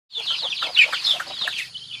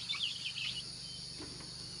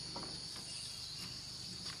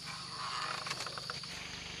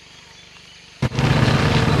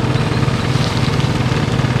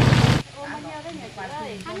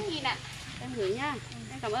thử nha.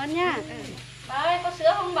 Em cảm ơn nha. Bà ơi, có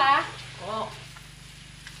sữa không bà? Có.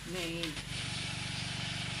 Này.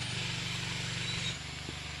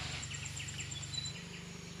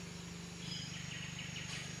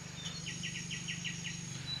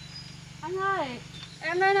 Anh ơi,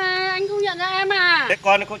 em đây này, anh không nhận ra em à? Thế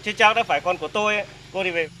con chứ chắc đã phải con của tôi ấy. Cô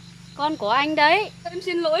đi về. Con của anh đấy. Em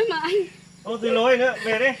xin lỗi mà anh. Ô xin lỗi nữa,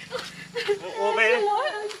 về đi. Ô về đi. Xin lỗi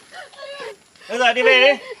anh. Bây giờ đi về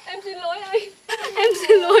đi. Em xin lỗi anh. Em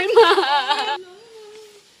xin lỗi mà.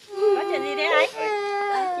 Có chuyện gì đấy anh?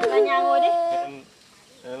 Chị vào nhà ngồi đi.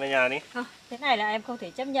 Về nhà đi. Không, thế này là em không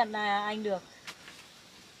thể chấp nhận là anh được.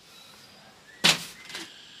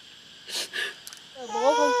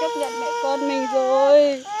 Bố không chấp nhận mẹ con mình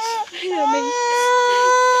rồi. Bây giờ mình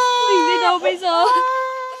đi đâu bây giờ?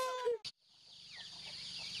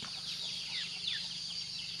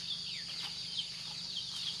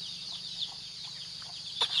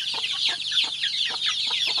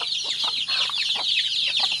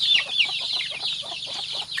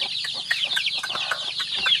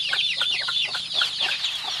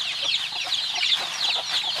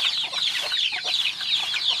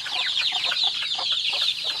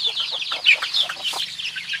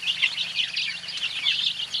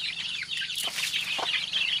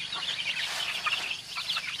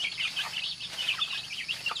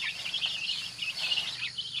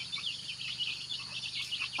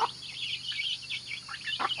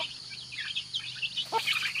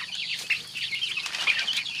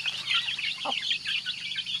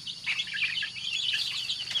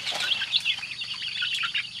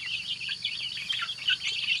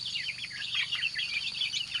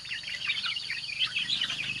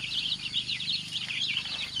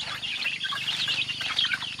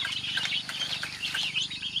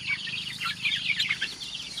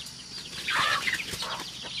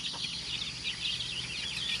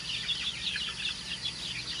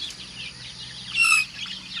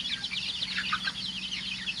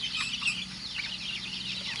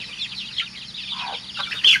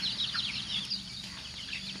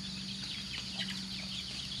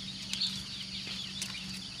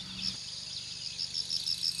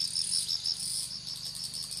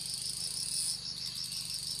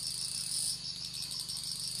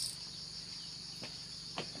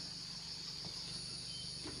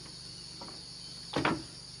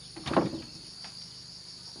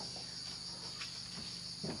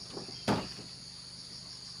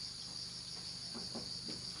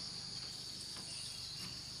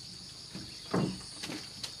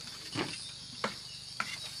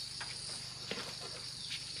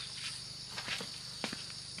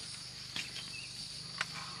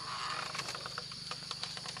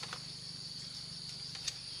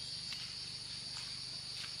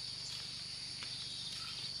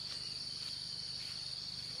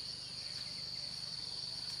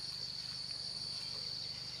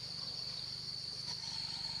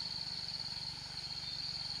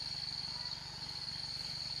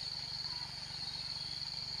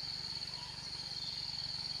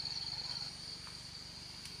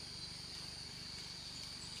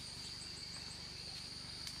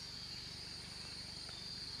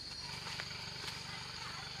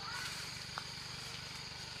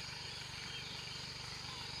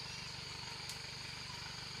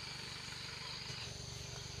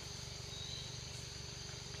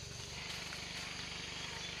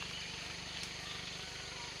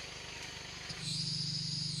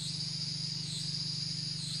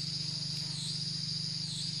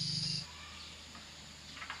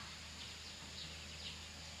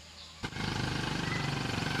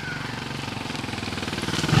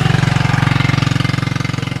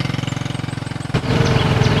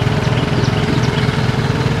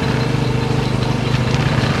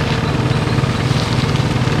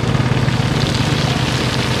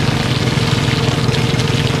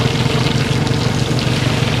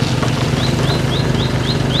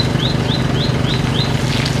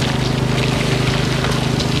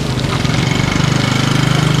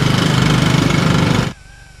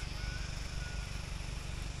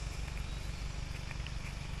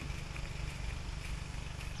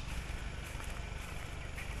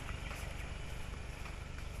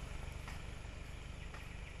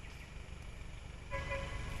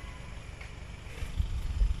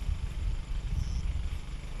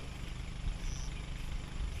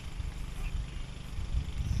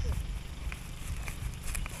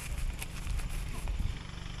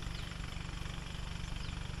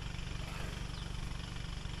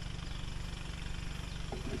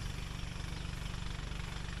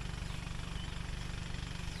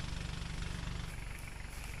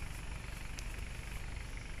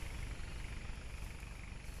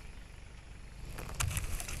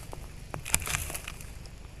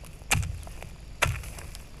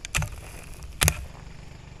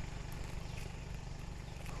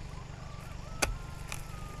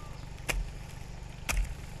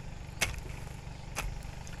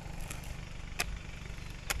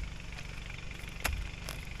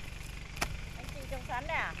 sắn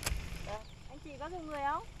này à? Anh chị có dùng người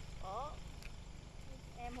không? Có.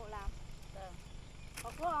 Em hộ làm. Vâng.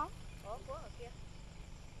 Có cuốc không? Có cuốc ở kia.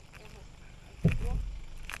 Em hộ. Anh chị cuốc.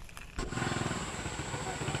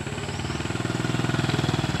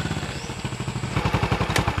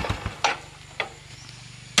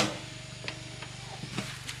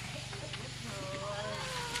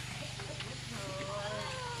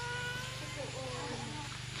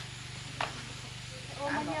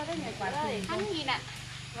 Ôm bao nhiêu đấy nhỉ chị ơi? 2.000 ạ.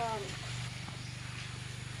 Vâng.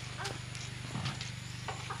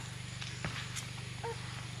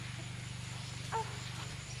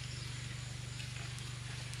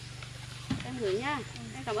 Em gửi nha.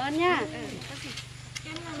 Em cảm ơn nha.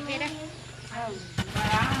 Về đây. Vâng.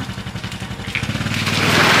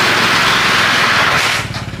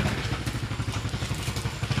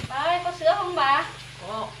 Bà ơi, có sữa không bà?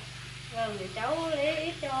 Có. Vâng, để cháu lấy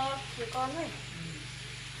ít cho tụi con thôi.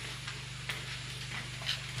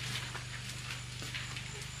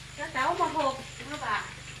 Các cháu một hộp thưa bà.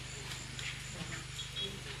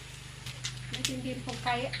 Mấy viên kim không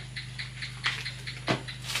cay á.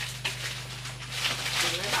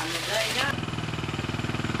 Đừng lấy bàn một đây nhá.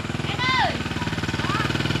 Em ơi!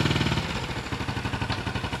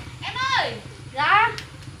 Em ơi! Dạ?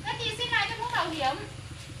 Các chị xin lại cho mũ bảo hiểm.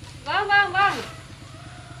 Vâng, vâng, vâng.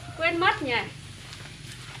 Quên mất nhỉ?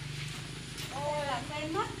 Ôi là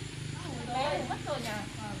quên mất. Đấy. Mất rồi nhỉ.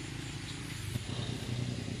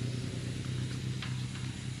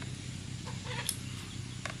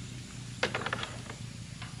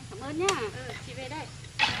 Cảm ơn nhá. Chị về đây.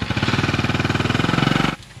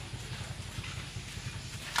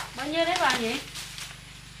 Bao nhiêu đấy bà nhỉ?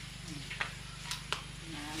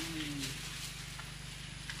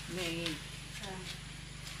 Này.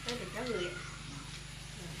 Đây để cháu gửi.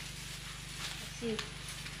 Xin.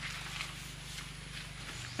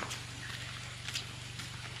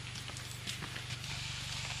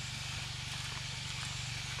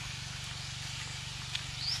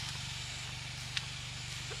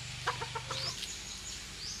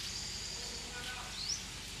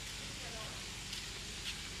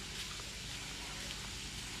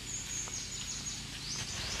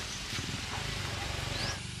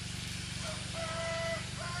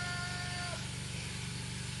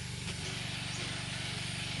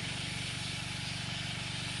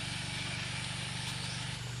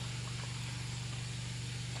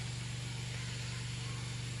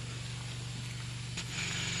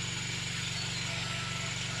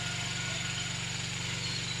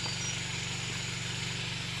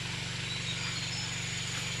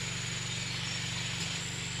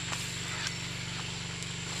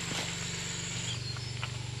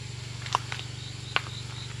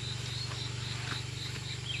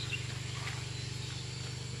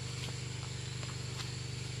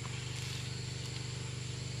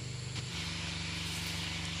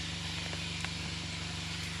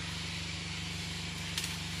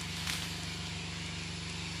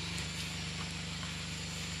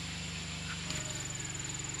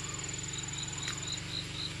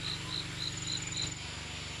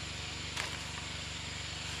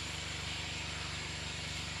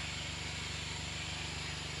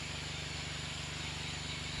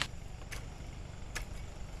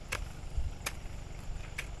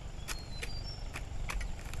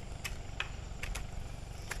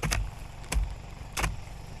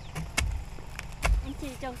 Anh chị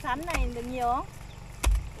trồng sắn này được nhiều không?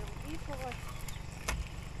 Được ít thôi.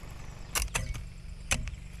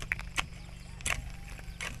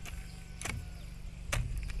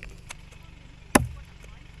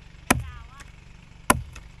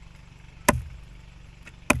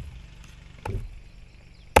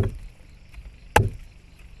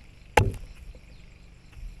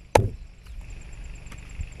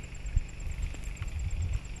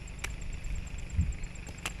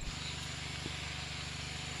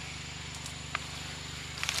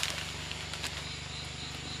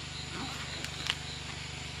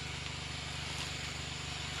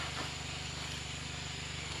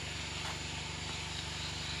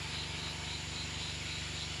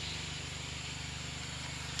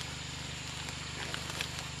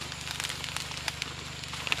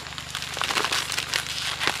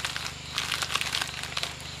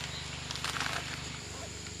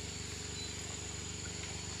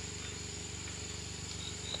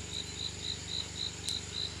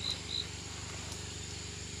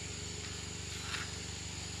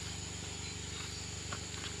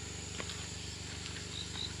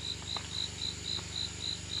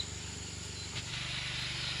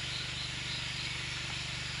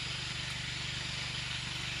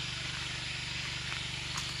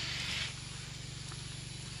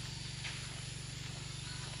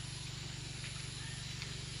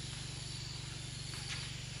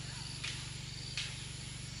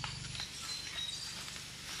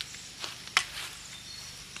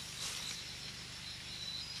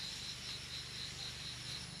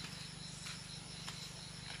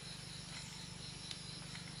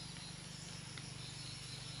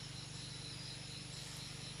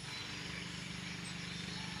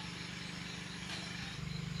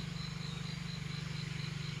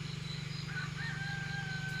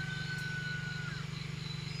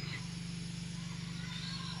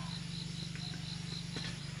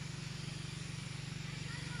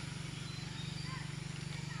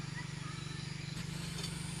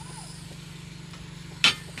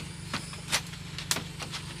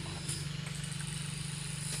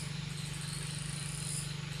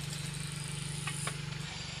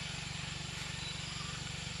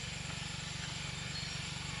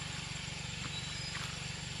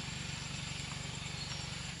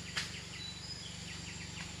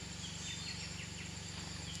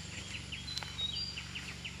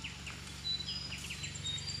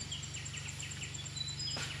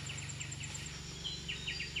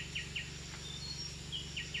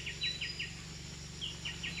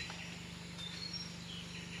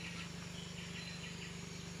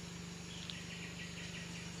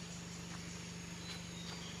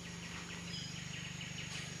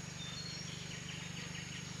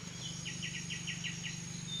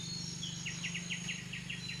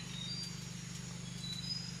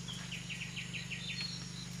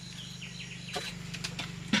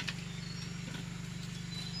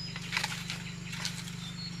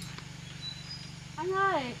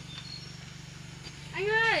 Anh ơi. Anh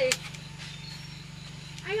ơi.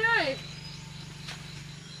 Anh ơi.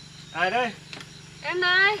 Ai đây? Em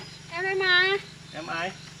đây. Em đây mà. Em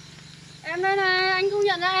ai? Em đây này, anh không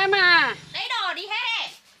nhận ra em à? Lấy đồ đi hết.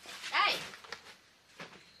 Đây.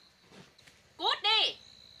 Cút đi.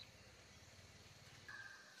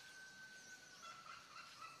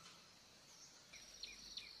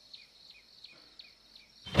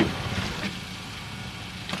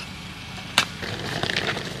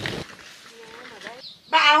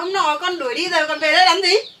 Bà hôm nọ con đuổi đi rồi còn về đây làm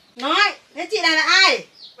gì? Nói, thế chị này là ai?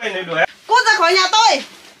 Mày này đuổi em. Cút ra khỏi nhà tôi.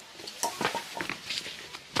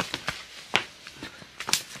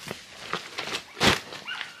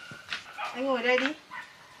 Anh ngồi đây đi.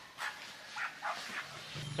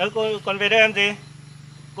 Cô còn về đây em gì?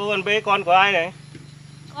 Cô còn bế con của ai này?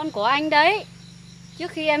 Con của anh đấy.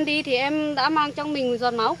 Trước khi em đi thì em đã mang trong mình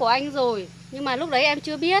giọt máu của anh rồi. Nhưng mà lúc đấy em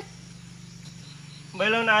chưa biết. Mấy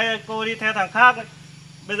lâu nay cô đi theo thằng khác ấy.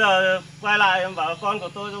 Bây giờ quay lại em bảo con của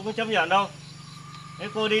tôi không chấp nhận đâu. Thế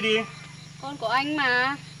cô đi đi. Con của anh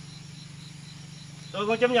mà. Tôi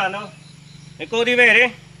không chấp nhận đâu. Thế cô đi về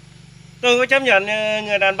đi. Tôi không chấp nhận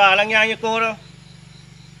người đàn bà lăng nhăng như cô đâu.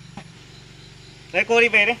 Đấy cô đi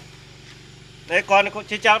về đi. Đấy con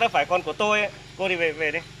chứ chắc đã phải con của tôi ấy. Cô đi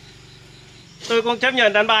về đi. Tôi không chấp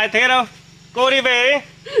nhận đàn bà thế đâu. Cô đi về đi.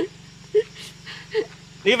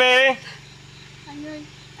 Đi về đi. Anh ơi,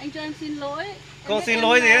 anh cho em xin lỗi. Cô Em biết xin em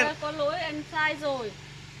lỗi gì hết? có lỗi, em sai rồi.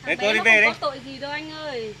 Đấy, Thằng cô bé đi nó về không đi. có tội gì đâu anh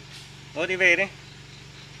ơi. Cô đi về đi.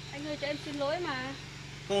 Anh ơi cho em xin lỗi mà.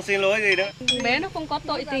 Không xin lỗi gì nữa. Thằng bé nó không có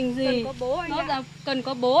tội tình gì. Cần có bố anh Nó ạ. là cần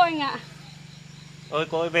có bố anh ạ. Ôi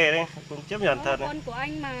cô về đi. Cũng chấp nhận Nó thật là đấy. con của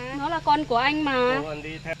anh mà. Nó là con của anh mà.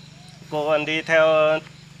 Cô còn đi theo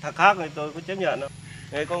thằng khác thì tôi cũng chấp nhận đâu.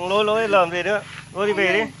 Đấy con lỗi làm gì nữa. Cô đi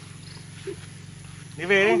về đi. Đi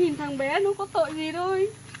về Anh đi. nhìn thằng bé nó có tội gì đâu.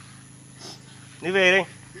 Đi về đi.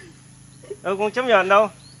 Tôi không chấp nhận đâu.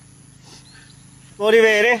 Cô đi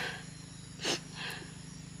về đi.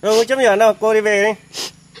 Tôi không chấp nhận đâu. Cô đi về đi.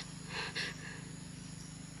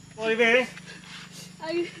 Cô đi về đi.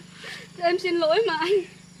 Anh, em xin lỗi mà anh.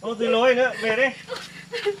 Không xin lỗi nữa. Về đi.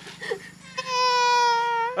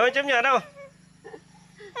 Tôi không chấp nhận đâu.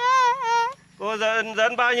 Cô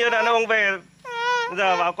dẫn bao nhiêu đàn ông về.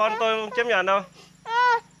 Giờ bảo con tôi không chấp nhận đâu.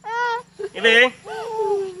 Đi về đi.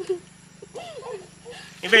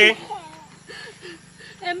 Đi về đi.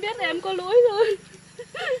 Em biết em có lỗi rồi.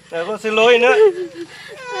 Rồi con xin lỗi nữa.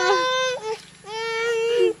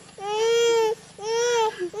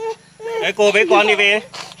 Đấy cô với con đi về.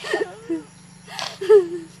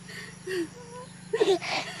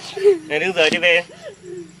 Để đứng rời đi về.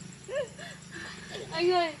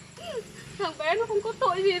 Anh ơi, thằng bé nó không có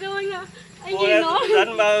tội gì đâu anh ạ. Anh Cô nhìn đã nó.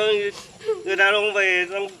 dẫn bao người đàn ông về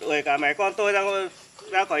xong đuổi cả mẹ con tôi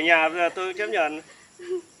ra khỏi nhà. Bây giờ tôi chấp nhận.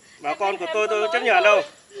 Bảo con của tôi không chấp nhận đâu.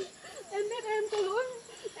 Em biết em có lỗi.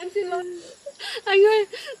 Em xin lỗi. Anh ơi,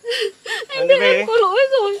 anh Đi biết về em đi. có lỗi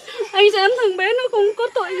rồi. Anh xem thằng bé nó không có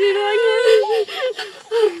tội gì đâu anh ơi.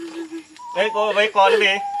 Đấy cô với con đi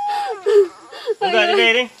về. Đứng rời đi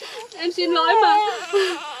về đi. Em xin lỗi mà.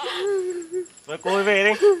 Rồi cô về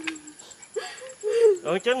đi.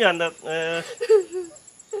 Tôi không chấp nhận được.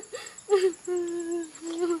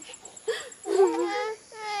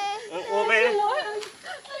 Cô về đi.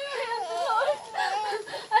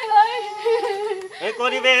 Anh ơi. Đấy cô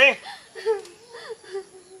đi về đi.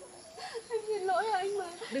 Em xin lỗi anh mà.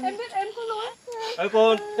 Em biết em có lỗi. Đấy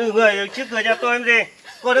cô từ người trước cửa nhà tôi em gì.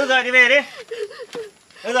 Cô đứng rời đi về đi.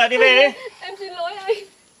 Đứng rời đi về đi. Em xin lỗi anh.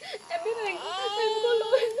 Em biết anh em có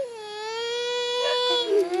lỗi.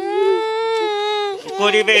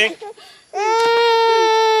 Cô đi về.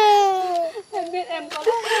 Em biết em có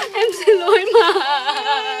lỗi. Em xin lỗi mà.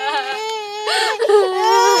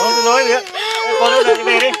 Không xin lỗi nữa. Cô đứng rời đi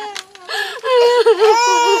về đi.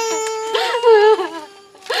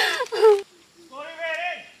 Cô đi về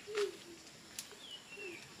đi.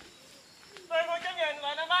 Tôi không chấp nhận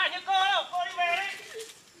vào đàn bà như cô đâu. Cô đi về đi.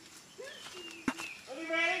 Cô đi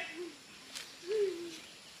về đi.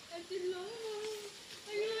 Em xin lỗi mà.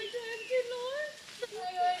 Anh ơi cho em xin lỗi.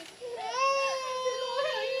 Anh ơi. Em xin lỗi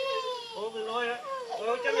anh ơi. Cô xin lỗi nữa. Tôi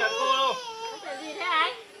không chấp nhận cô đâu. Chuyện gì thế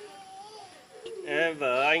anh? Em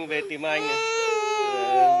vợ anh về tìm anh này.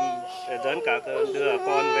 Để dẫn cả đưa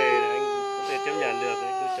con về anh không thể chấp nhận được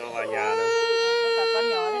cứ cho vào nhà đâu. Cả con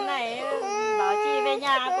nhỏ thế này bảo chị về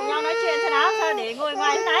nhà cùng nhau nói chuyện thế nào, sao để ngồi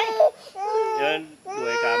ngoài thế này?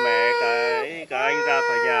 Đuổi cả mẹ cả anh ra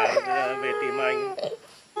khỏi nhà về tìm anh.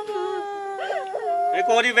 Thế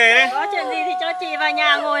cô đi về đấy. Có chuyện gì thì cho chị vào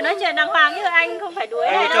nhà ngồi nói chuyện đàng hoàng chứ anh không phải đuổi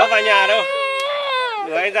Anh này không đâu. cho vào nhà đâu.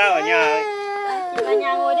 Đuổi anh ra khỏi nhà. Chị vào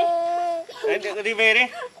nhà ngồi đi. Đấy, đi về đi.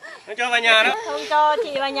 Nó cho vào nhà đó. Không cho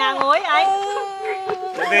chị vào nhà ngồi anh.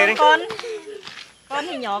 Đi về đi. Con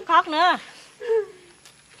thì nhỏ khóc nữa.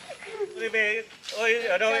 Đi về. Ôi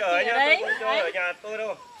ở đâu ở nhá, tôi không cho ở nhà tôi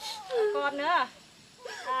đâu. Con nữa.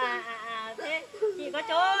 Thế chị có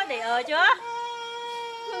chỗ để ở chưa?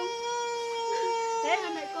 Thế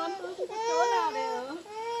hai mẹ con tôi không có chỗ nào để ở.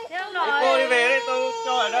 Thế không Thế nói. cô đi về đi, tôi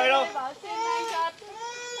cho ở đây đâu. Bảo xin anh cho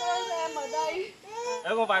em ở đây.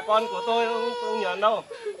 Đấy không phải con của tôi không nhận đâu.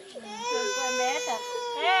 Thương con bé thật.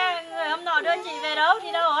 Thế người hôm nọ đưa chị về đâu?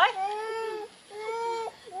 Đi đâu rồi?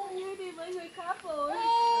 Như đi với người khác rồi.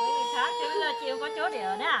 Người khác thế bây giờ chị không có chỗ để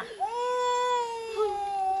ở nữa à?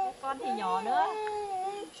 Con thì nhỏ nữa.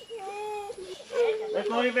 Đấy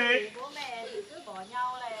cô đi về. Bố mẹ thì cứ bỏ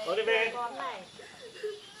nhau này. Cô đi về. Con này.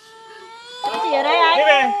 Chị ở đây anh. Đi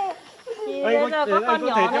về. Chị Anh bây giờ có anh con có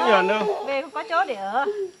nhỏ thể chấp nhận nữa. đâu. Về không có chỗ để ở.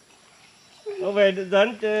 Nó về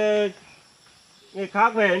dẫn người khác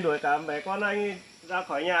về anh đuổi cả mẹ con anh ra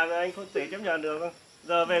khỏi nhà rồi anh không thể chấp nhận được không?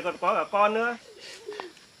 Giờ về còn có cả con nữa.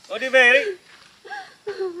 Cô đi về đi.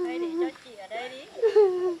 Đây để cho chị ở đây đi.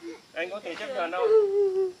 Anh có thể chấp nhận đâu.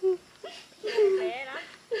 Bé lắm.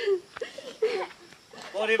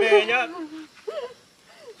 Cô đi về nhá.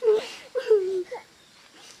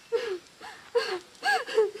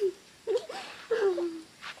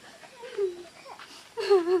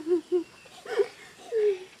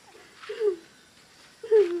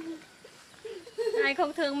 Anh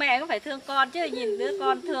không thương mẹ cũng phải thương con chứ, nhìn đứa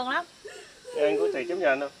con thương lắm. Anh có thể chấp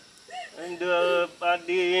nhận đâu. Anh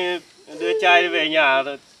đưa trai về nhà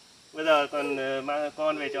rồi. Bây giờ còn mang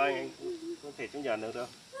con về cho anh không thể chấp nhận được đâu.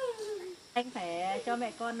 Anh phải cho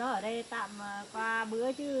mẹ con nó ở đây tạm qua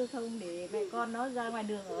bữa chứ không để mẹ con nó ra ngoài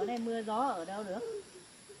đường ở đây mưa gió ở đâu được.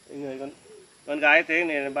 Người con gái thế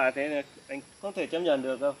này bà thế này anh không thể chấp nhận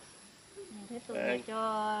được đâu. Thế tội nghiệp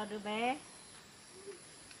cho đứa bé.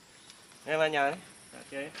 Em vào nhà đấy.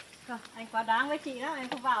 Okay. Không, anh quá đáng với chị lắm, em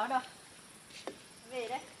không vào đâu. Về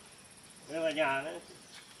đấy. Em vào nhà đấy.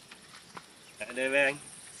 Đây với anh.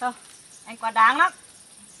 Không, anh quá đáng lắm.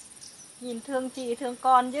 Nhìn thương chị thương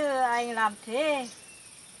con chứ anh làm thế.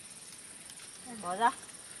 Anh bỏ ra.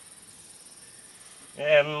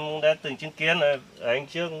 Em đã từng chứng kiến là anh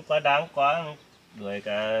trước quá đáng quá, đuổi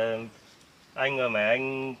cả anh và mẹ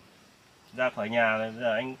anh ra khỏi nhà rồi,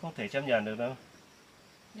 giờ anh không thể chấp nhận được đâu.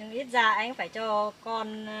 Nhưng ít ra anh phải cho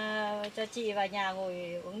con, cho chị vào nhà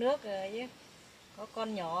ngồi uống nước rồi chứ. Có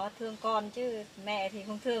con nhỏ thương con chứ mẹ thì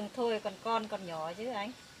không thương thôi, còn con còn nhỏ chứ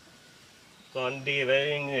anh. Con đi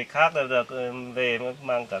với người khác rồi giờ về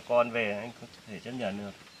mang cả con về anh không thể chấp nhận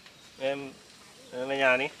được. Em về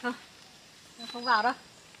nhà đi. Không vào đâu.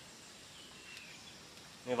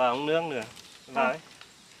 Người vào uống nước nữa. Vào ấy.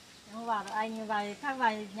 Không vào đâu, anh khác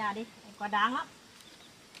vào nhà đi, anh quá đáng lắm.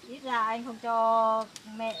 Ít ra anh không cho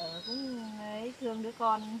mẹ ở cũng ấy thương đứa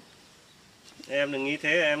con. Em đừng nghĩ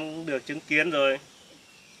thế, em cũng được chứng kiến rồi.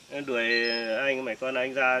 Em đuổi anh mẹ con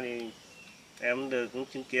anh ra thì em được cũng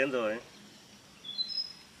chứng kiến rồi.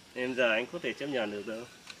 Nên giờ anh không thể chấp nhận được đâu.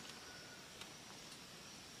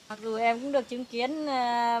 Mặc dù em cũng được chứng kiến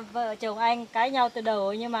vợ chồng anh cãi nhau từ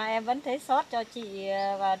đầu nhưng mà em vẫn thấy xót cho chị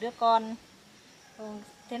và đứa con.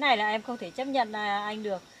 Thế này là em không thể chấp nhận là anh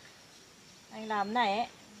được. Anh làm thế này ấy.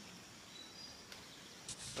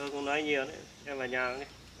 Tôi cũng nói nhiều đấy, em vào nhà đi.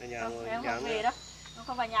 Vào nhà Không, ngồi em nhà không nữa. về đâu. Em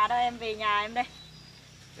không vào nhà đâu, em về nhà em đây.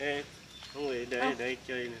 Ê, không ngồi đây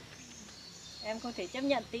chơi nữa. Em không thể chấp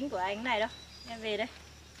nhận tính của anh này đâu. Em về đây.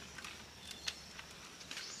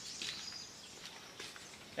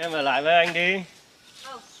 Em ở lại với anh đi.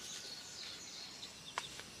 Không,